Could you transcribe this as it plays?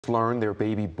Learned their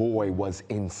baby boy was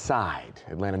inside.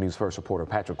 Atlanta News First reporter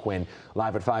Patrick Quinn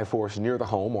live at 5 Force near the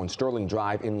home on Sterling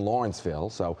Drive in Lawrenceville.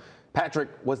 So, Patrick,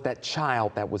 was that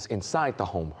child that was inside the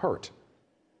home hurt?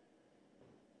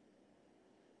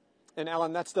 And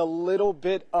Alan, that's the little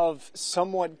bit of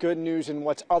somewhat good news in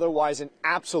what's otherwise an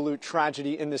absolute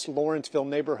tragedy in this Lawrenceville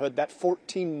neighborhood. That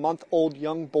 14-month-old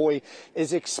young boy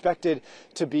is expected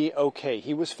to be okay.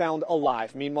 He was found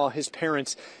alive. Meanwhile, his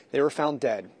parents, they were found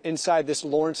dead inside this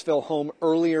Lawrenceville home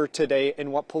earlier today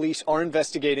in what police are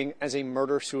investigating as a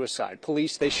murder-suicide.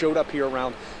 Police, they showed up here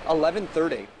around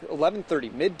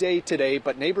 11:30, midday today,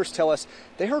 but neighbors tell us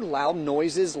they heard loud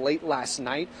noises late last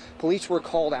night. Police were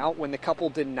called out when the couple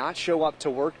did not show up to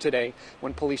work today.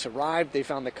 When police arrived, they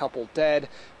found the couple dead,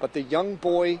 but the young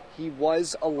boy, he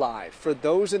was alive. For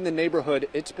those in the neighborhood,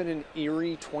 it's been an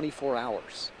eerie 24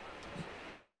 hours.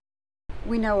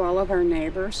 We know all of our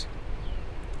neighbors.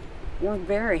 We're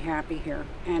very happy here,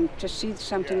 and to see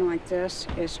something like this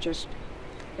is just,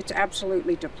 it's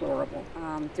absolutely deplorable.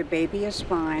 The baby is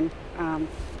fine.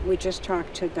 We just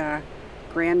talked to the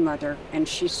grandmother, and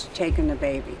she's taken the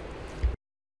baby.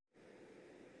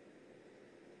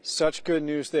 Such good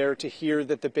news there to hear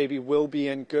that the baby will be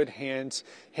in good hands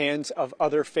of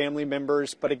other family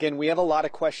members. But again, we have a lot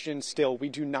of questions still. We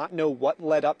do not know what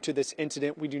led up to this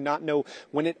incident. We do not know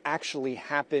when it actually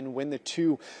happened, when the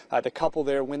couple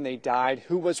there, when they died,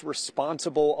 who was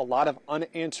responsible. A lot of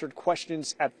unanswered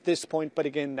questions at this point. But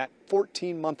again, that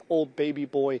 14-month-old baby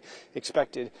boy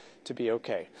expected to be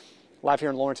okay. Live here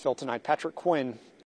in Lawrenceville tonight, Patrick Quinn,